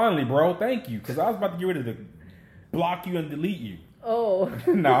 Finally, bro, thank you, because I was about to get ready to block you and delete you. Oh.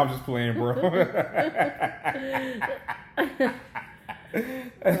 No, I'm just playing, bro.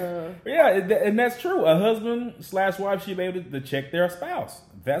 Yeah, and that's true. A husband/wife should be able to check their spouse.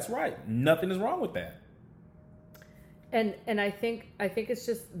 That's right. Nothing is wrong with that. And I think it's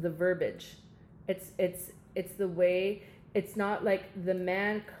just the verbiage. It's the way. It's not like the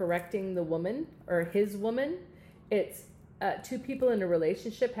man correcting the woman or his woman. It's two people in a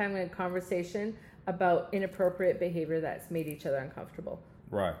relationship having a conversation about inappropriate behavior that's made each other uncomfortable.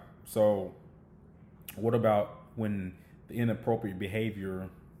 Right. So what about when the inappropriate behavior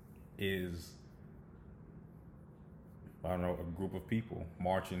is, I don't know, a group of people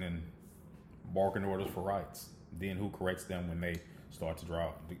marching and barking orders for rights? Then who corrects them when they start to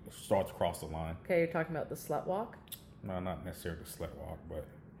cross the line? Okay, you're talking about the slut walk? No, not necessarily the slut walk, but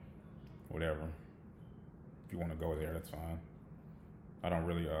whatever. If you want to go there, that's fine. I don't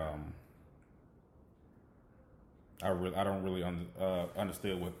really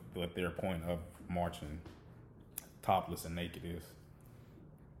understand what their point of marching topless and naked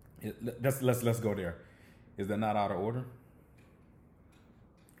is. Let's go there. Is that not out of order?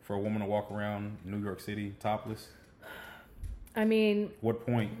 For a woman to walk around New York City topless? I mean... What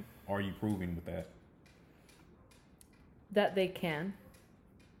point are you proving with that? That they can.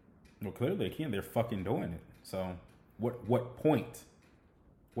 Well, clearly they can. They're fucking doing it. So, what point?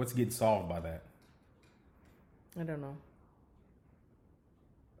 What's getting solved by that? I don't know.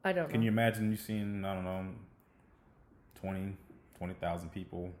 Can you imagine you seeing, I don't know, 20,000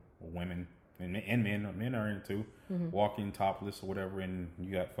 people, women, and men are in it too, walking topless or whatever, and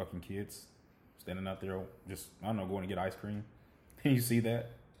you got fucking kids standing out there just, I don't know, going to get ice cream. Can you see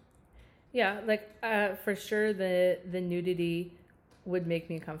that? Yeah, like for sure the nudity would make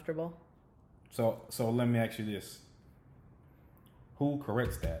me comfortable. So let me ask you this. Who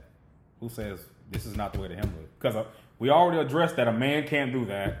corrects that? Who says this is not the way to handle it? Because we already addressed that a man can't do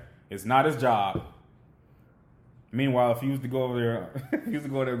that. It's not his job. Meanwhile, if he used to go over there,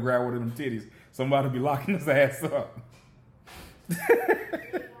 and grab one of them titties, somebody would be locking his ass up.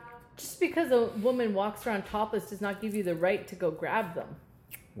 Just because a woman walks around topless does not give you the right to go grab them.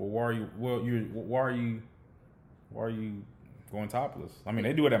 Well, why are you going topless? I mean,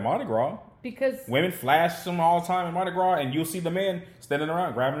 they do it at Mardi Gras. Because women flash them all the time at Mardi Gras, and you'll see the men standing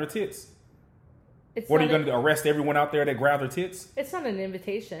around grabbing their tits. What are you going to arrest everyone out there that grab their tits? It's not an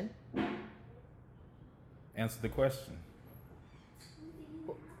invitation. Answer the question.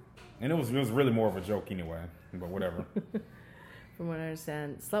 And it was really more of a joke anyway, but whatever. From what I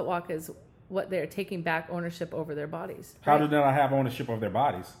understand, slut walk is what they're taking back ownership over their bodies. Right? How do they not have ownership of their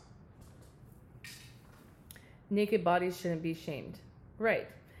bodies? Naked bodies shouldn't be shamed. Right.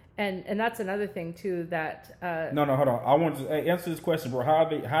 And that's another thing too that No, hold on. I want to answer this question, bro. How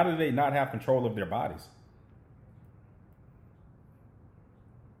do they not have control of their bodies?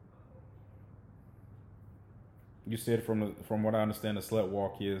 You said from what I understand, the slut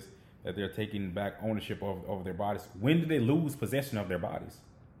walk is that they're taking back ownership of their bodies. When do they lose possession of their bodies?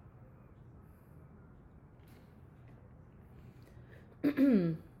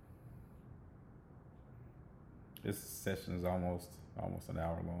 This session is almost an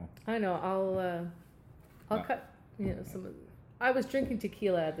hour long. I know. I'll cut. Some of. I was drinking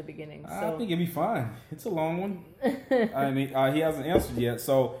tequila at the beginning. So. I think it'd be fine. It's a long one. I mean, he hasn't answered yet.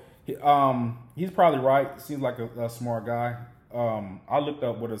 So He's probably right. Seems like a smart guy. I looked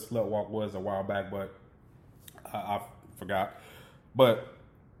up what a slut walk was a while back, but I forgot. But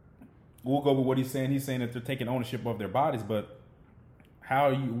we'll go with what he's saying. He's saying that they're taking ownership of their bodies, but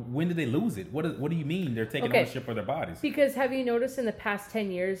when did they lose it? What do you mean they're taking ownership of their bodies? Because have you noticed in the past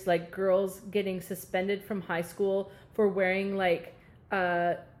 10 years, like girls getting suspended from high school for wearing like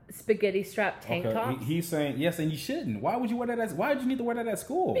spaghetti strap tank tops? He's saying yes, and you shouldn't. Why would you wear that? Why would you need to wear that at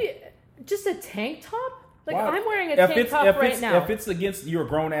school? Just a tank top? Like Why? I'm wearing a tank top right now. If it's against, you're a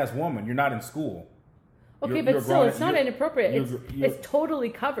grown ass woman. You're not in school. Okay, but still, it's not inappropriate. It's totally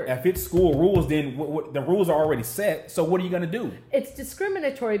covered. If it's school rules, then the rules are already set. So what are you going to do? It's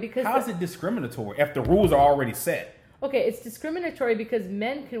discriminatory because... How is it discriminatory if the rules are already set? Okay, it's discriminatory because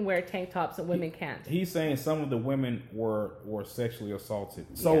men can wear tank tops and women can't. He's saying some of the women were sexually assaulted.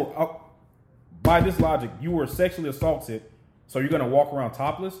 So by this logic, you were sexually assaulted, so you're going to walk around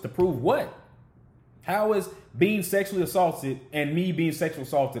topless to prove what? How is being sexually assaulted and me being sexually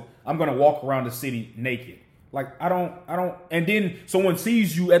assaulted, I'm going to walk around the city naked? Like, I don't, and then someone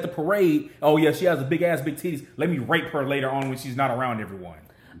sees you at the parade, oh yeah, she has a big titties, let me rape her later on when she's not around everyone.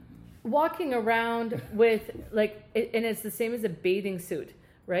 Walking around with, like, and it's the same as a bathing suit,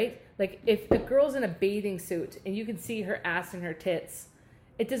 right? Like, if a girl's in a bathing suit and you can see her ass and her tits,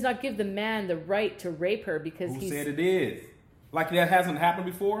 it does not give the man the right to rape her because Who said it is? Like, that hasn't happened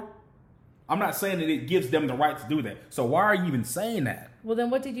before? I'm not saying that it gives them the right to do that. So why are you even saying that? Well, then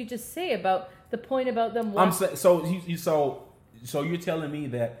what did you just say about the point about them walking? So you're telling me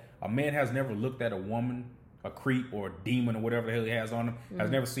that a man has never looked at a woman, a creep or a demon or whatever the hell he has on him, has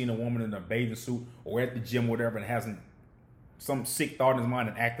never seen a woman in a bathing suit or at the gym or whatever, and hasn't some sick thought in his mind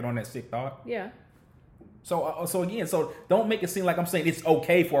and acted on that sick thought? Yeah. So again, don't make it seem like I'm saying it's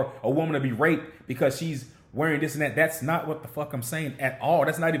okay for a woman to be raped because she's wearing this and that. That's not what the fuck I'm saying at all.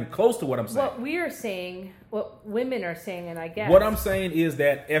 That's not even close to what I'm saying. What we are saying, what women are saying, and I guess what I'm saying is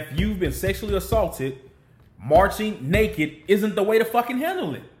that if you've been sexually assaulted, marching naked isn't the way to fucking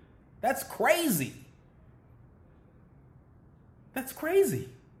handle it. That's crazy. That's crazy.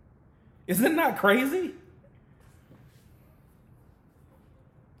 Isn't it not crazy?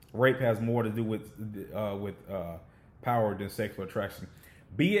 Rape has more to do with power than sexual attraction.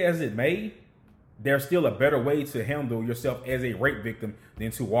 Be it as it may, there's still a better way to handle yourself as a rape victim than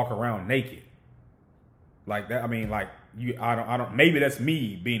to walk around naked. Like that. I mean, like I don't. Maybe that's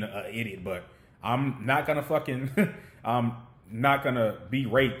me being an idiot, but I'm not gonna I'm not gonna be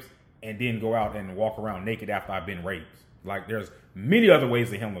raped and then go out and walk around naked after I've been raped. Like there's many other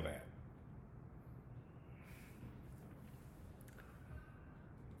ways to handle that.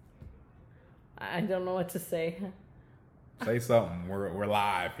 I don't know what to say. Say something. We're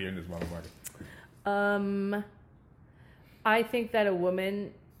live here in this motherfucker. I think that a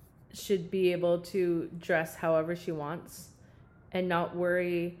woman should be able to dress however she wants and not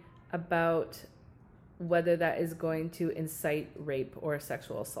worry about whether that is going to incite rape or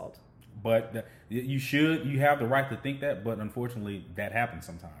sexual assault. But you have the right to think that, but unfortunately that happens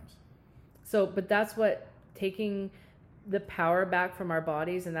sometimes. But that's what taking the power back from our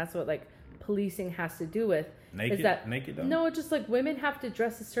bodies, and that's what like policing has to do with. Naked though? No, just like women have to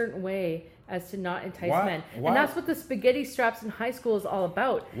dress a certain way as to not entice men. Why? And that's what the spaghetti straps in high school is all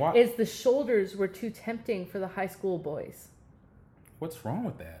about. Why? Is the shoulders were too tempting for the high school boys. What's wrong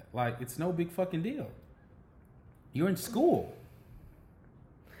with that? Like, it's no big fucking deal. You're in school.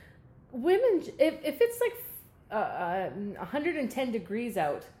 Women, if it's like 110 degrees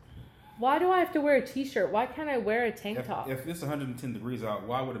out, why do I have to wear a t-shirt? Why can't I wear a tank top? If it's 110 degrees out,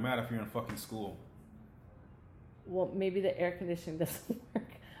 why would it matter if you're in fucking school? Well, maybe the air conditioning doesn't work.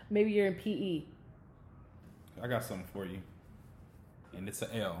 Maybe you're in PE. I got something for you. And it's an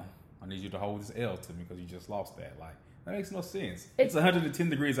L. I need you to hold this L to me because you just lost that. Like, that makes no sense. It's 110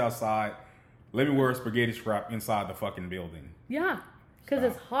 degrees outside. Let me wear a spaghetti strap inside the fucking building. Yeah, because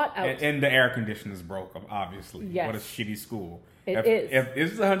it's hot out. And the air conditioner's broke, obviously. Yes. What a shitty school. If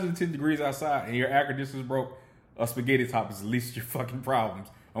it's 110 degrees outside and your air conditioner's broke, a spaghetti top is the least of your fucking problems.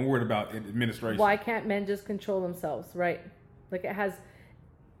 I'm worried about administration. Why can't men just control themselves, right? Like it has...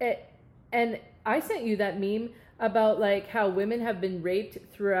 And I sent you that meme about like how women have been raped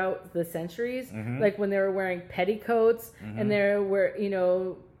throughout the centuries. Mm-hmm. Like when they were wearing petticoats and they were,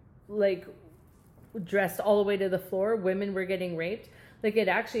 like dressed all the way to the floor, women were getting raped. Like it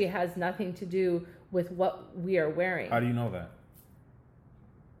actually has nothing to do with what we are wearing. How do you know that?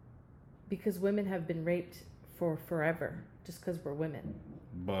 Because women have been raped for forever, just because we're women.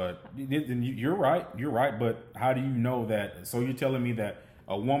 But you're right. You're right. But how do you know that? So you're telling me that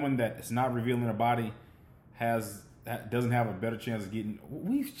a woman that is not revealing her body has doesn't have a better chance of getting.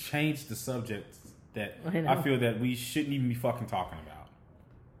 We've changed the subject that I feel that we shouldn't even be fucking talking about.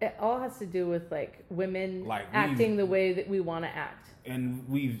 It all has to do with like women acting the way that we want to act, and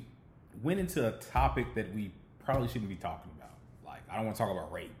we've went into a topic that we probably shouldn't be talking about. Like, I don't want to talk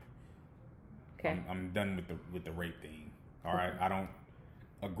about rape. Okay, I'm done with the rape thing. All right, I don't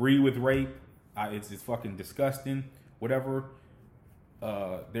agree with rape. It's fucking disgusting. Whatever.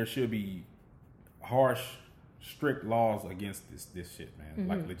 There should be harsh, strict laws against this shit, man.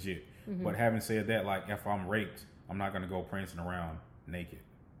 Like, legit. But having said that, like, if I'm raped, I'm not gonna go prancing around naked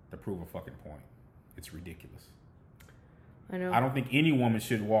to prove a fucking point. It's ridiculous. I know. I don't think any woman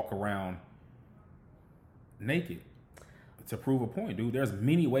should walk around naked to prove a point, dude. There's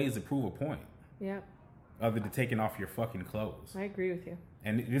many ways to prove a point. Yeah. Other than taking off your fucking clothes. I agree with you.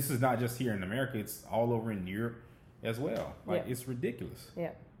 And this is not just here in America. It's all over in Europe as well. Like, it's ridiculous.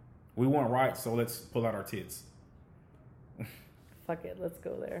 Yeah. We want rights, so let's pull out our tits. Fuck it. Let's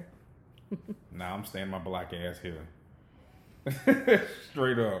go there. Nah, I'm staying my black ass here.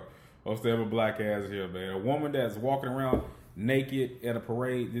 Straight up. I'm staying my black ass here, man. A woman that's walking around naked at a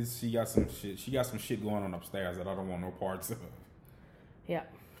parade, she got some shit. She got some shit going on upstairs that I don't want no parts of. Yeah.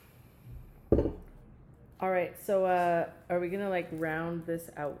 All right. So, are we gonna like round this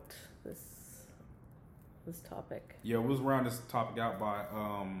out? This topic. Yeah, we'll round this topic out by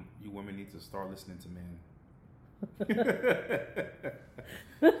you women need to start listening to men.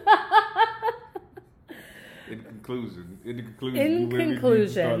 In conclusion,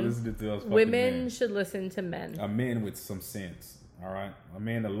 women should listen to men. A man with some sense, all right? A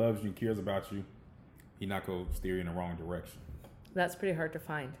man that loves you and cares about you, he not going to steer you in the wrong direction. That's pretty hard to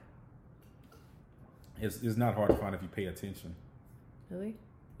find. It's not hard to find if you pay attention. Really?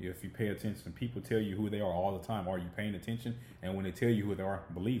 If you pay attention, people tell you who they are all the time. Are you paying attention? And when they tell you who they are,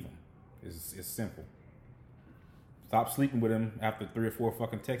 believe them. It's simple. Stop sleeping with him after 3 or 4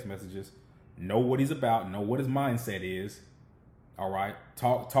 fucking text messages. Know what he's about. Know what his mindset is. All right.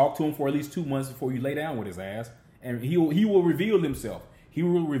 Talk to him for at least 2 months before you lay down with his ass, and he will reveal himself. He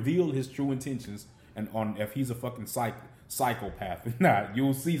will reveal his true intentions, and on if he's a fucking psychopath or not.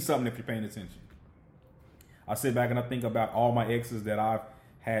 You'll see something if you're paying attention. I sit back and I think about all my exes that I've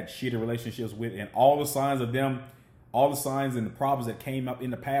had shitty relationships with, and all the signs of them, all the signs and the problems that came up in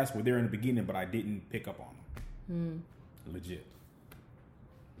the past were there in the beginning, but I didn't pick up on them. Legit.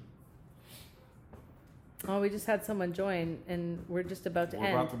 Oh, we just had someone join, and we're just about to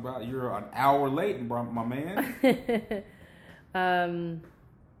end. You're an hour late, my man.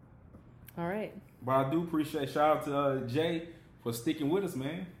 All right. But I do appreciate, shout out to Jay for sticking with us,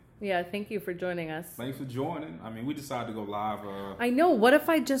 man. Yeah, thank you for joining us. Thanks for joining. I mean, we decided to go live. I know. What if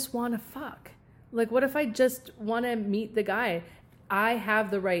I just want to fuck? Like, what if I just want to meet the guy? I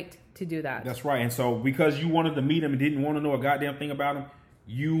have the right to do that. That's right. And so because you wanted to meet him and didn't want to know a goddamn thing about him,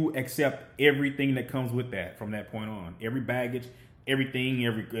 you accept everything that comes with that from that point on. Every baggage, everything,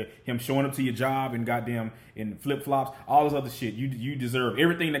 him showing up to your job and goddamn in flip-flops, all this other shit. You deserve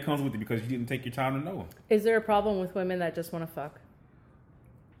everything that comes with it because you didn't take your time to know him. Is there a problem with women that just want to fuck?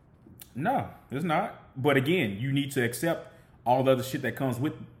 No, there's not. But again, you need to accept all the other shit that comes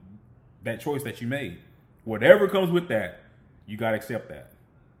with that choice that you made. Whatever comes with that, you got to accept that.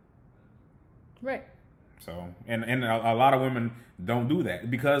 Right. So, and a lot of women don't do that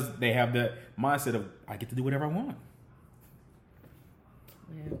because they have the mindset of, I get to do whatever I want.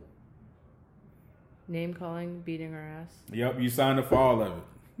 Yeah. Name calling, beating our ass. Yep, you signed up for all of it.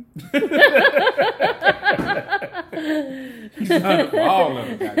 You signed up for all of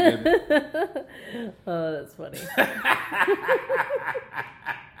it, goddammit. Oh, that's funny.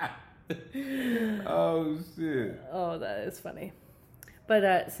 Oh, shit. Oh, that is funny.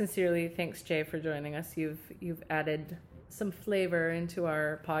 But sincerely, thanks, Jay, for joining us. You've added some flavor into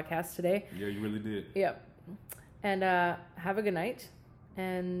our podcast today. Yeah, you really did. Yep. And have a good night.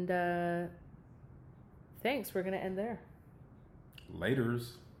 And thanks. We're going to end there.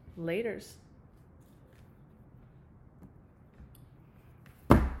 Laters.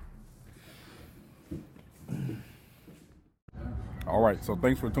 All right, so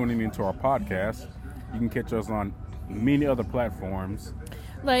thanks for tuning into our podcast. You can catch us on many other platforms.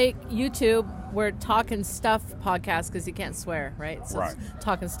 Like YouTube, we're Talking Stuff podcast because you can't swear, right? So right. It's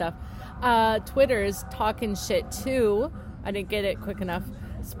Talking Stuff. Twitter is Talking Shit too. I didn't get it quick enough.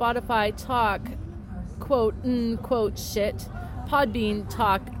 Spotify, Talk, quote, quote, shit. Podbean,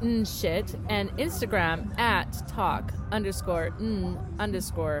 Talk, shit. And Instagram, @Talk,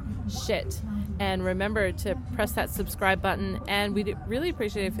 _, shit. And remember to press that subscribe button. And we'd really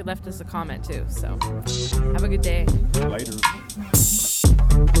appreciate it if you left us a comment too. So have a good day. Later.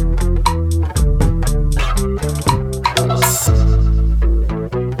 Peace.